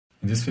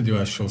In this video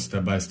I show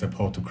step by step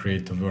how to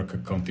create a work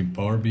account in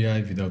Power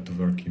BI without the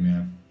work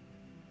email.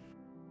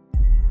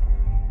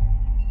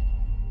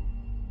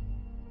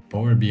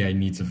 Power BI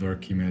needs a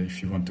work email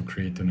if you want to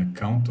create an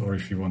account or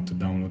if you want to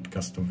download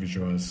custom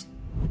visuals.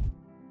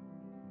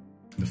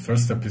 The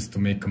first step is to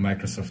make a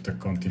Microsoft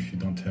account if you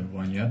don't have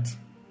one yet.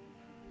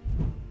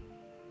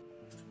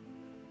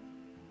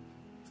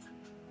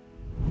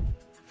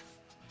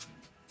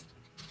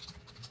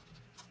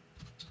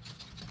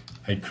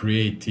 I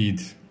created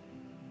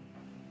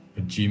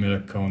a Gmail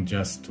account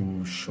just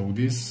to show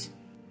this.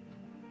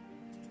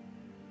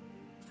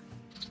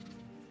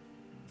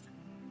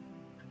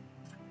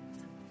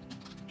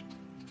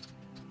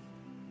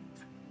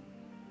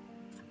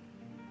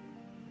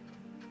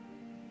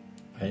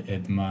 I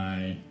add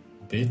my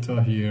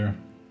data here.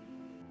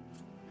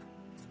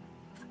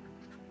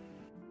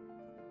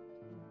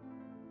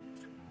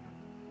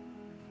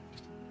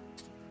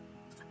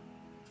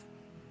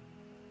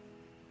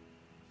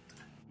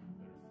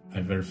 I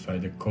verify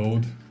the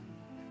code.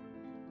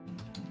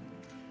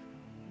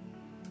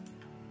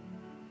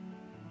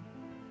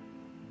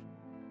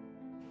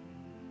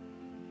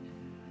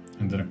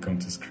 And an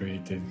account is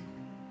created.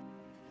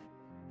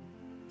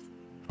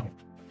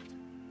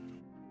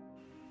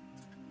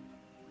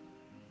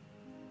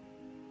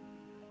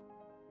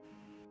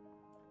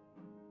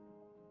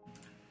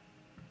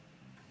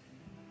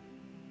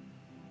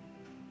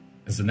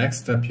 As the next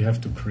step, you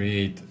have to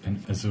create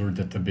an Azure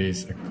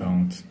database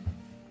account.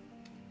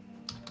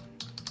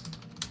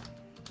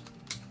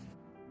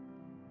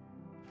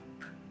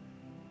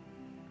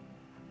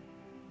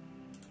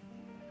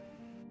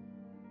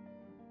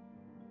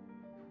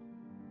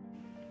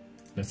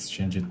 Let's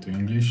change it to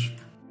English.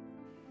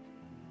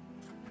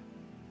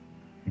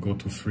 Go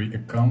to free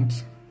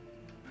account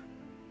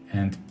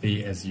and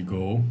pay as you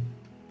go.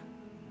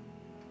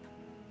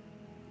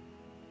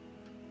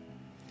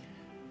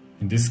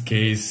 In this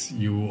case,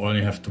 you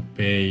only have to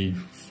pay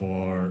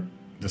for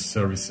the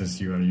services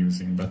you are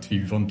using, but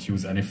we won't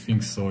use anything,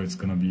 so it's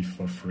gonna be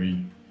for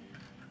free.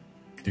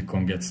 Click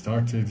on Get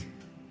Started.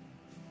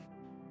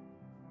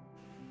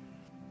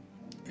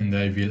 And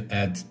I will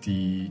add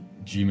the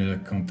Gmail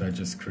account I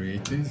just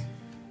created.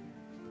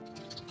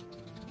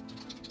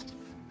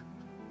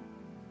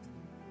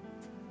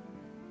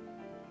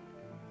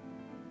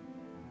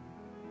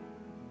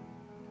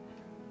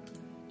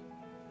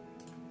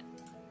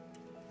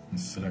 And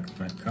select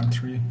my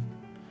country.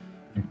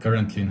 I'm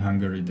currently in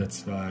Hungary,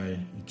 that's why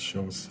it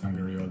shows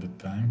Hungary all the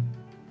time.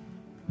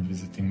 I'm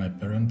visiting my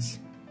parents.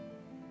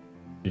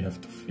 We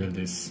have to fill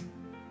this.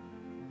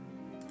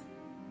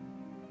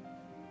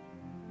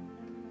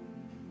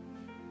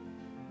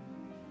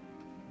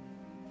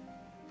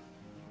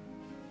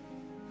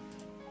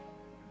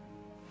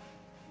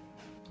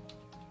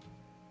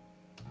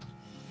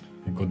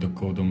 I got the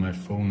code on my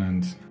phone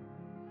and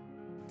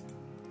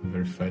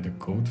verify the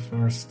code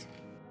first,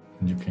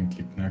 and you can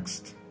click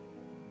next.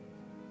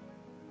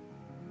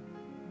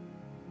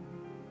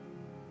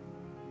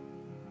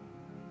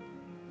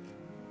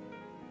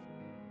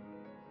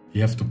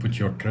 You have to put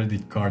your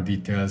credit card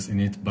details in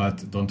it,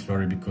 but don't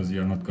worry because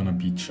you're not gonna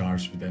be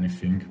charged with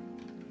anything.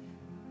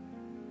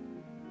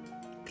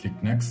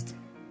 Click next.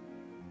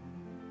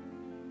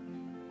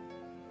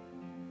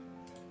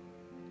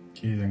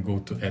 Okay, then go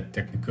to Add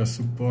Technical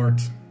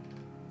Support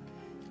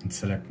and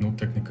select No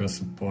Technical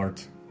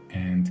Support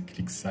and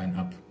click Sign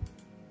Up.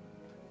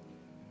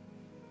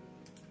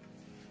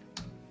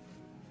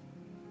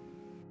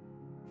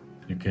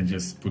 You can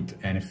just put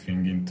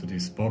anything into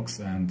this box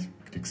and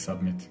click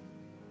Submit.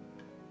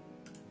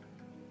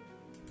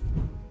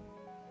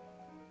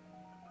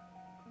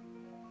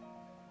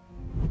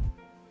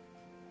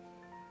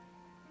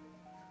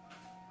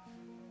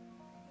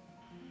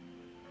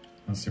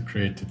 Once you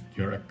created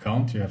your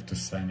account, you have to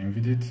sign in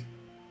with it.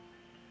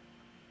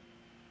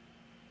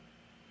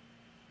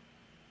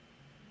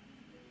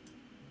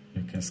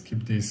 You can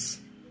skip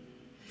this.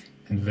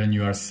 And when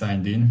you are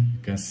signed in, you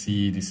can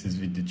see this is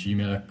with the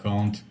Gmail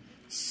account.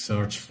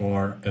 Search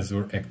for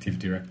Azure Active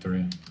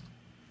Directory.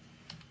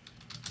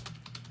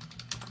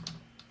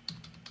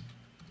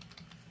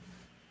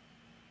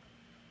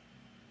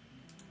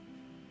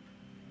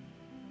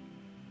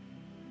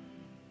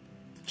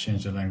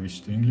 Change the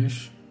language to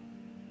English.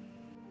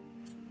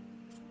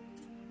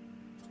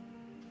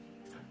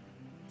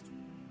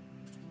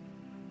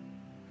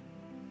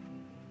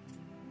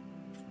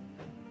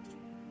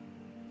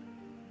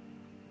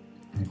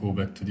 Go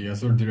back to the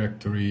Azure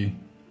directory,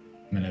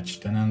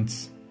 manage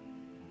tenants,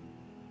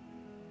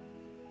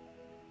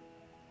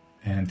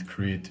 and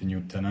create a new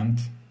tenant.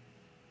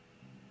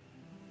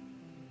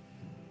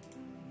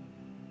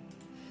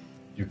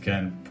 You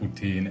can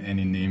put in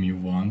any name you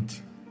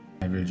want.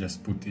 I will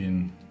just put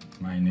in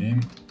my name.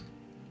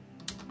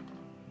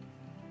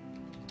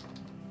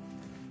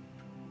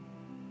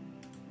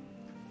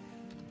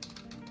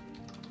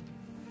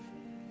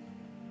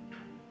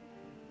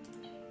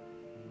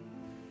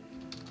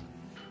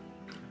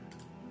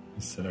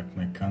 Select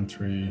my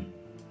country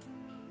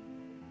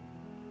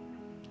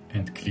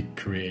and click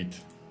Create.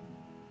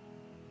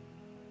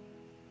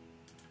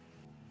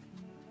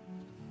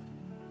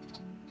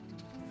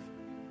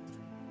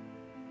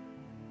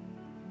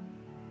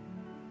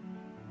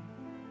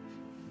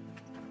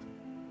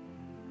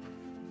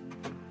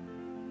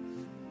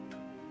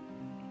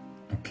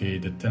 Okay,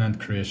 the tenant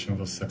creation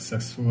was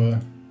successful.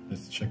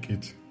 Let's check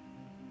it.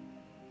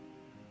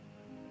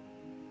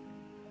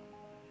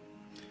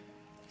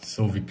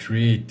 So we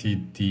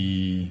created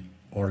the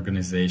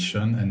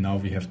organization and now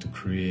we have to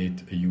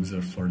create a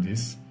user for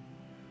this.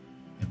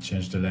 I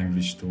changed the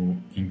language to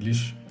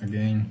English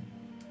again.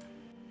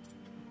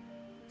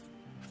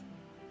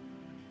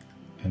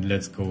 And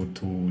let's go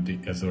to the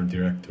Azure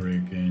directory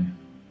again.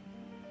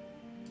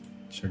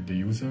 Check the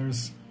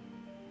users.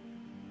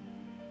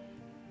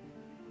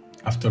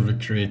 After we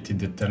created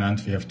the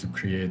tenant, we have to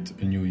create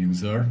a new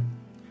user.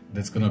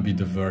 That's gonna be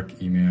the work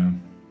email.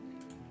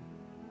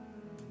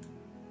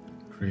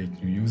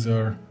 Create new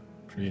user,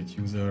 create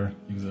user,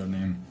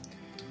 username.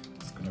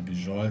 It's gonna be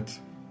𝙠𝙝𝙧.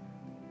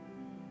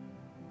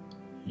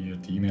 Here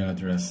the email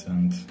address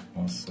and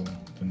also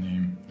the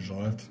name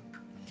𝙠𝙠𝙧.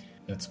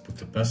 Let's put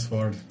the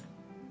password.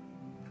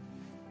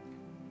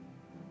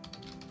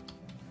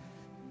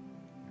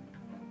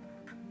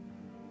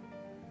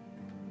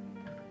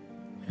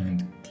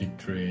 And click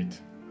create.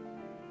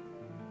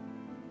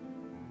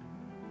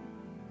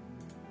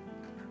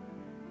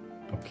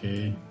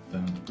 Okay,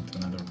 then put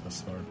another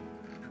password.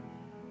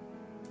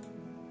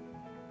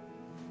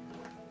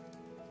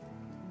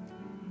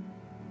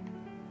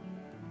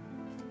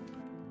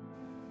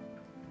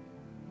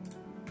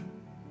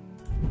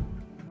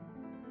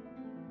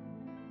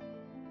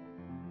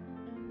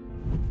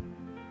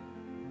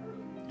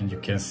 And you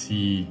can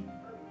see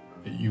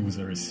the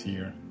user is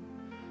here.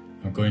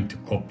 I'm going to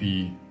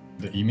copy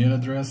the email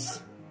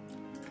address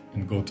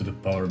and go to the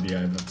Power BI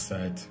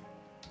website.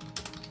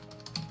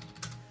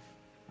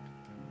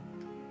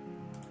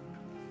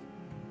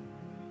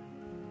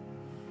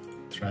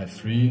 Try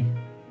 3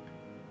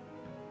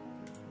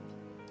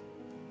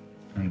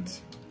 and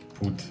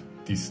put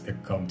this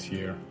account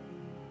here.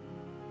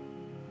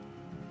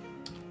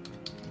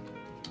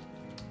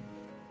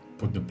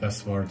 Put the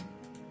password.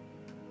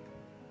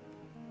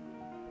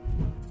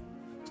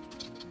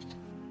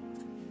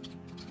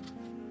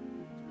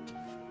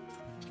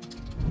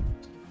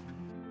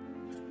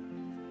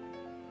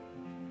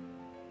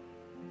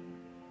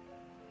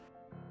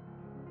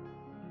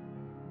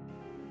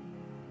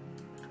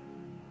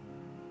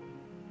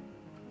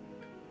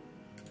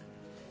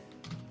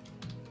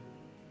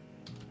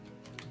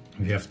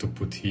 We have to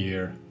put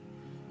here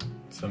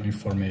some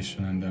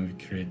information and then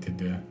we created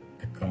the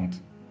account.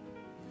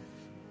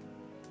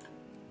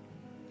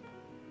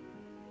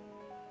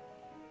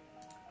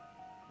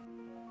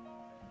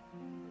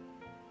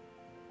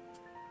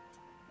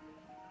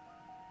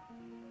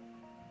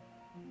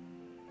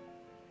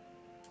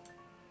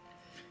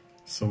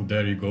 So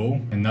there you go.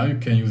 And now you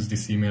can use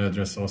this email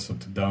address also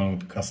to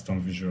download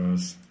custom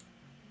visuals.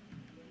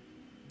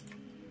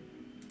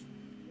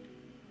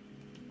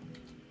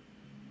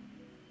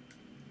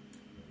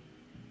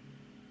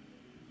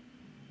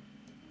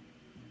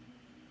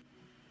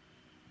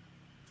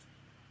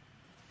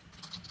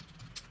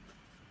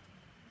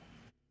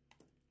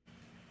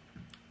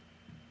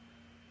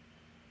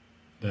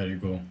 There you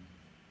go.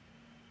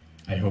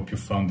 I hope you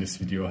found this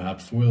video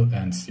helpful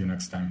and see you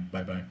next time.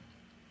 Bye bye.